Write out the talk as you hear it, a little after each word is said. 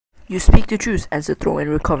"You speak the truth," answered Throin,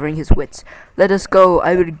 recovering his wits. "Let us go.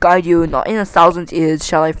 I will guide you. Not in 1,000 years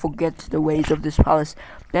shall I forget the ways of this palace."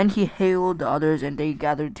 Then he hailed the others, and they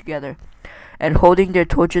gathered together. And holding their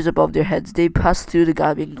torches above their heads, they passed through the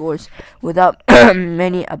gaping doors, without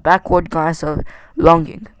many a backward glance of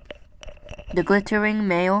longing. The glittering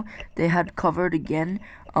mail they had covered again,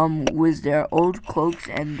 with their old cloaks,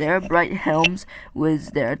 and their bright helms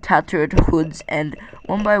with their tattered hoods, and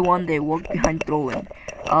one by one they walked behind Throin.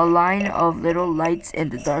 A line of little lights in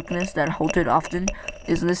the darkness that halted often,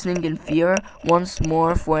 is listening in fear once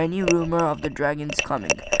more for any rumor of the dragon's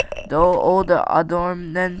coming, though all the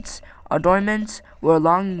adornments were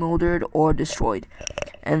long mouldered or destroyed,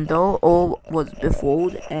 and though all was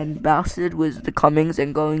befooled and basted with the comings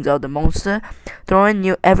and goings of the monster, Thorin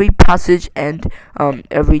knew every passage and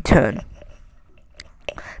every turn.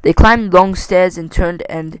 They climbed long stairs and turned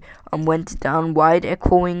and went down wide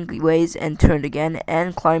echoing ways and turned again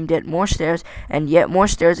and climbed yet more stairs and yet more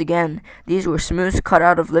stairs again. These were smooth, cut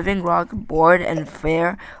out of living rock, board and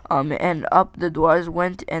fair, and up the doors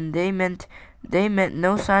went, and they meant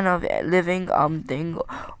no sign of living thing,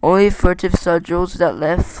 only furtive sigils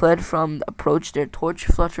that fled from approach, their torch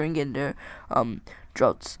fluttering in their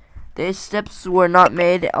draughts. Their steps were not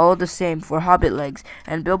made all the same for hobbit legs,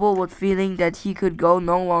 and Bilbo was feeling that he could go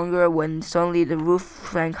no longer when suddenly the roof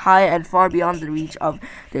sank high and far beyond the reach of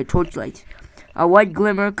their torchlight. A white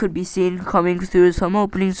glimmer could be seen coming through some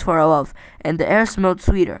openings far above, and the air smelled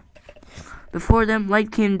sweeter. Before them, light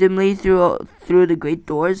came dimly through the great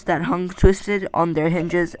doors that hung twisted on their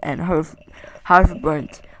hinges and half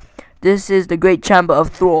burnt. "This is the great chamber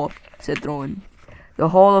of Thrall," said Throin, "the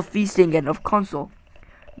hall of feasting and of council.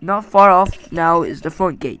 Not far off now is the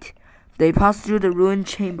front gate." They passed through the ruined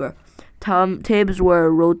chamber. Tables were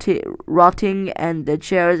rotting, and the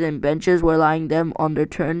chairs and benches were lying them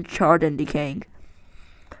underturned, charred and decaying.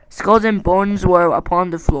 Skulls and bones were upon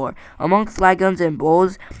the floor, among flagons and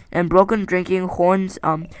bowls, and broken drinking horns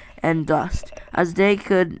and dust. As they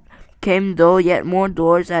came though yet more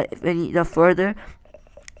doors at the further,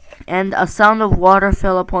 and a sound of water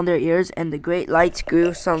fell upon their ears, and the great lights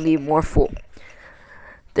grew suddenly more full.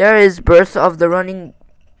 "There is birth of the running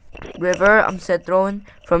river," said Throin.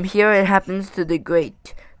 "From here it happens to the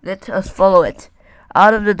great. Let us follow it."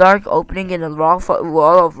 Out of the dark opening in the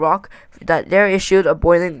wall of rock, that there issued a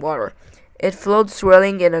boiling water. It flowed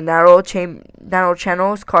swirling in a narrow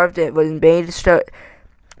channels carved it was made straight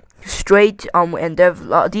and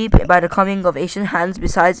deep by the coming of ancient hands.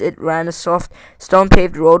 Besides it ran a soft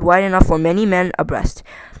stone-paved road wide enough for many men abreast.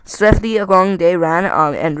 Swiftly along they ran,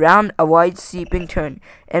 and round a wide sweeping turn,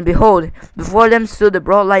 and behold, before them stood the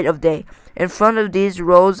broad light of day. In front of these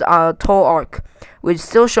rose a tall ark, which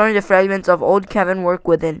still showing the fragments of old cavern work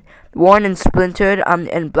within. Worn and splintered,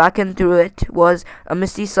 and blackened through it was a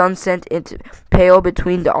misty sun sent it pale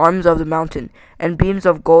between the arms of the mountain, and beams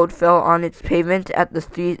of gold fell on its pavement at the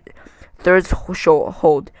third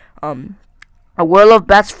hold. A whirl of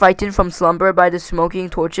bats, frightened from slumber by the smoking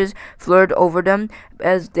torches, fluttered over them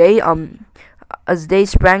as they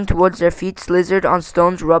sprang towards their feet, slithered on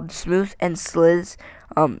stones rubbed smooth, and slimed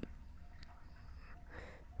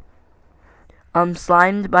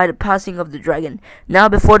by the passing of the dragon. Now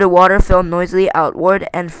before the water fell noisily outward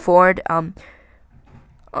and formed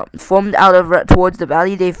out towards the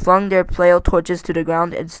valley, they flung their pale torches to the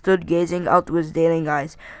ground and stood gazing out with daring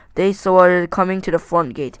eyes. They saw it coming to the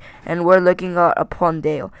front gate, and were looking out upon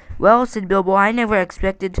Dale. "Well," said Bilbo, "I never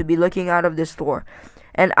expected to be looking out of this door,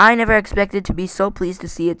 and I never expected to be so pleased to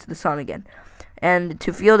see the sun again, and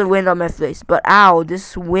to feel the wind on my face. But ow,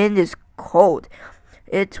 this wind is cold."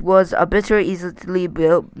 It was a bitter easterly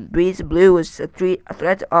breeze blew with a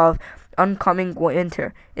threat of oncoming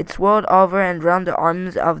winter. It swirled over and round the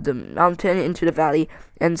arms of the mountain into the valley,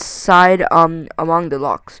 and sighed among the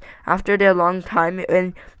rocks. After their long time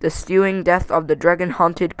in the stewing death of the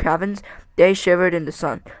dragon-haunted caverns, they shivered in the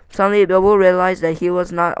sun. Suddenly Bilbo realized that he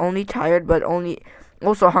was not only tired, but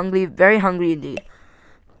also hungry, very hungry indeed.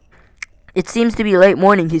 "It seems to be late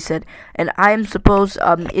morning," he said, "and I suppose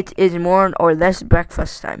it is more or less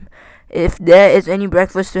breakfast time, if there is any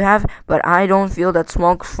breakfast to have, but I don't feel that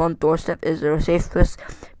Smaug's front doorstep is the safest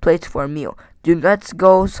place for a meal. Let's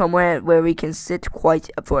go somewhere where we can sit quiet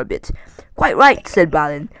for a bit." "Quite right," said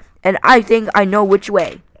Balin, "and I think I know which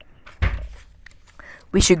way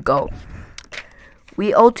we should go.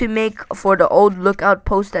 We ought to make for the old lookout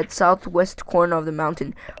post at southwest corner of the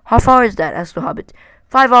mountain. How far is that? Asked the hobbit.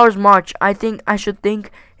 5 hours march. I should think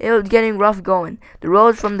it was getting rough going. The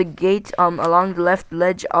roads from the gate along the left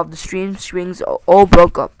ledge of the stream springs all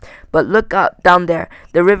broke up. But look up down there.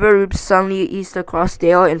 The river loops suddenly east across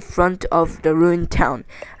Dale in front of the ruined town.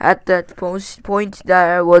 At that point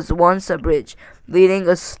there was once a bridge, leading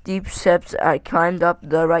a steep steps I climbed up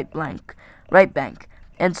the right bank,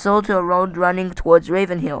 and so to a road running towards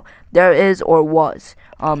Ravenhill. There is, or was,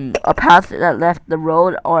 a path that left the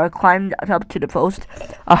road or climbed up to the post.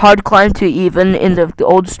 A hard climb to even in the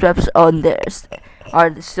old steps on there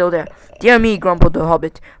are still there. Dear me, grumbled the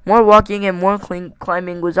hobbit. More walking and more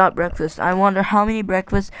climbing without breakfast. I wonder how many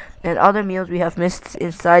breakfasts and other meals we have missed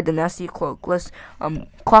inside the nasty clockless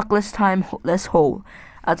timeless hole.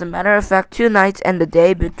 As a matter of fact, 2 nights and the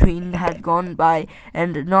day between had gone by,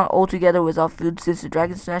 and not altogether without food since the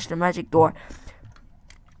dragon smashed the magic door.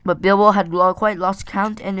 But Bilbo had quite lost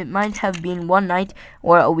count, and it might have been 1 night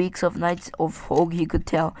or a week of nights of hog he could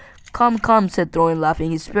tell. Come, come, said Thorin,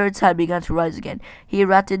 laughing. His spirits had begun to rise again. He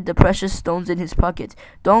rattled the precious stones in his pocket.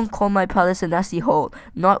 Don't call my palace a nasty hole.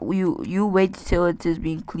 Not you. You wait till it is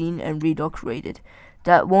being cleaned and redecorated.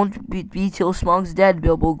 That won't be till Smaug's dead,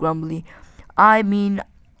 Bilbo grumbly. I mean,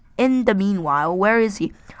 in the meanwhile, where is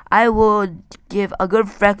he? I would give a good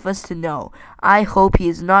breakfast to know. I hope he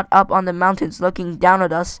is not up on the mountains looking down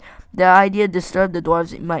at us. The idea disturbed the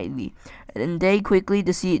dwarves mightily, and they quickly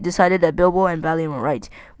decided that Bilbo and Balin were right.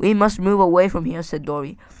 We must move away from here, said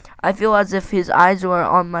Dori. I feel as if his eyes were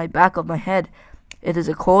on my back of my head. It is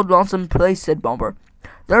a cold, lonesome place, said Bomber.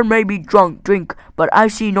 There may be drink, but I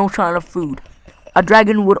see no sign of food. A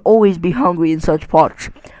dragon would always be hungry in such parts.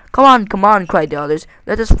 Come on, cried the others.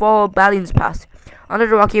 Let us follow Balin's path. Under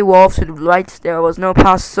the rocky wall to the right there was no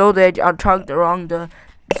path, so they tugged along the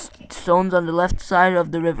stones on the left side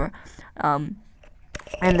of the river. And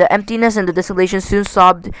the emptiness and the desolation soon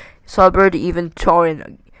sobered even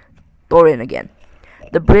Thorin again.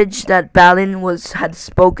 The bridge that Balin had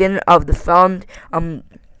spoken of found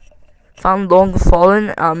long fallen,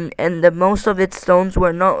 and the most of its stones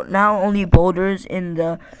were now only boulders in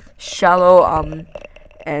the shallow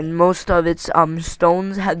and most of its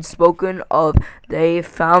stones had spoken of they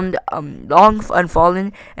found long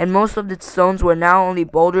unfallen, and most of its stones were now only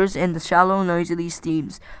boulders in the shallow, noisily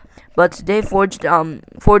streams. But they forded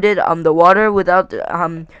the water without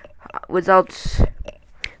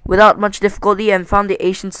much difficulty, and found the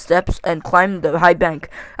ancient steps and climbed the high bank.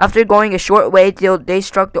 After going a short way till they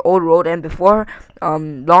struck the old road, and before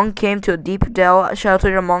long came to a deep dell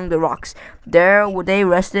sheltered among the rocks. There they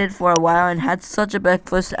rested for a while and had such a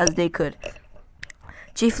breakfast as they could.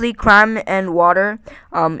 Chiefly cram and water.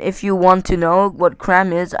 If you want to know what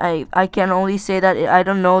cram is, I can only say that I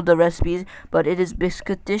don't know the recipes, but it is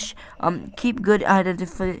biscuitish. Keep good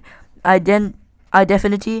identity.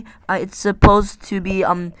 It's supposed to be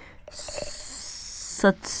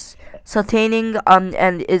sustaining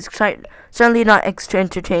and is certainly not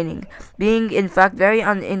entertaining, being in fact very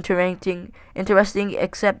interesting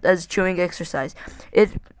except as chewing exercise.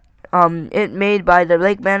 It made by the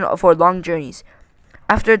lakemen for long journeys.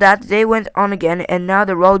 After that they went on again, and now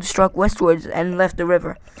the road struck westwards and left the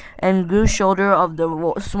river, and Gru's shoulder of the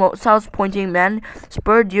south-pointing man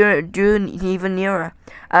spurred drew even nearer.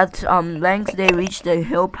 At length they reached the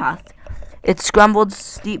hill path. It scrambled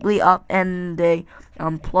steeply up, and they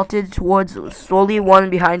plodded towards slowly one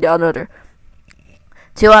behind the other,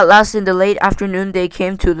 till at last in the late afternoon they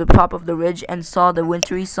came to the top of the ridge and saw the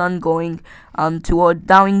wintry sun going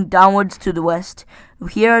downwards to the west.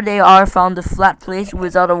 Here they found a flat place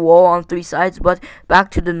without a wall on 3 sides, but back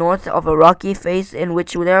to the north of a rocky face in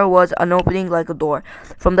which there was an opening like a door.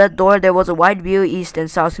 From that door there was a wide view east and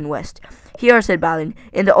south and west. Here, said Balin,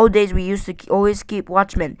 in the old days we used to always keep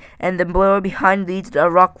watchmen, and the door behind leads the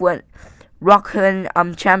rock-hewn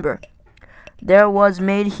chamber. There was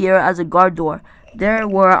made here as a guard door. There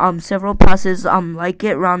were several passes like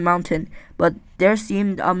it round mountain, but there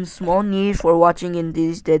seemed small need for watching in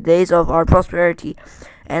the days of our prosperity,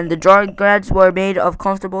 and the guards were made of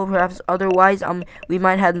comfortable. Perhaps otherwise we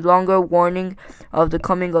might have longer warning of the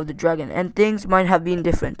coming of the dragon, and things might have been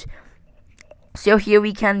different. So here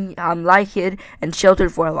we can lie hid and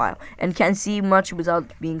sheltered for a while, and can see much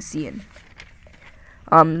without being seen.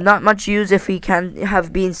 Not much use if we can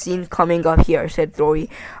have been seen coming up here, said Thorin,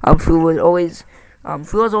 who was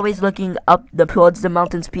always looking up towards the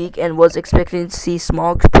mountain's peak and was expecting to see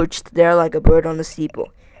Smaug perched there like a bird on the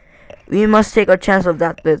steeple. We must take our chance of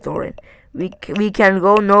that, said Thorin. We can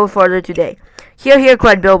go no farther today." "Here, here!"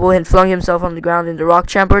 cried Bilbo, and flung himself on the ground. In the rock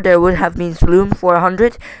chamber there would have been room for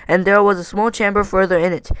 100, and there was a small chamber further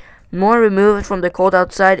in it, more removed from the cold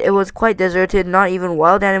outside. It was quite deserted. Not even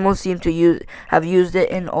wild animals seemed to have used it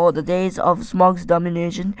in all the days of Smaug's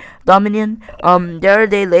dominion. There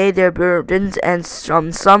they lay their burdens, and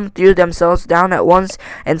some threw themselves down at once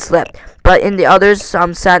and slept. But in the others,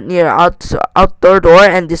 some sat near outdoor door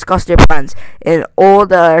and discussed their plans. In all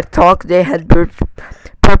their talk, they had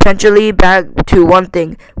perpetually back to one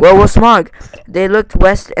thing: where was Smaug? They looked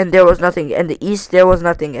west, and there was nothing, and the east there was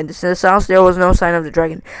nothing, and in the south there was no sign of the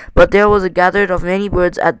dragon. But there was a gathered of many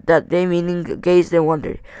birds at that day, meaning gazed and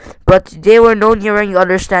wondered. But they were no nearer, you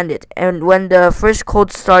understand it. And when the first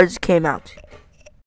cold stars came out,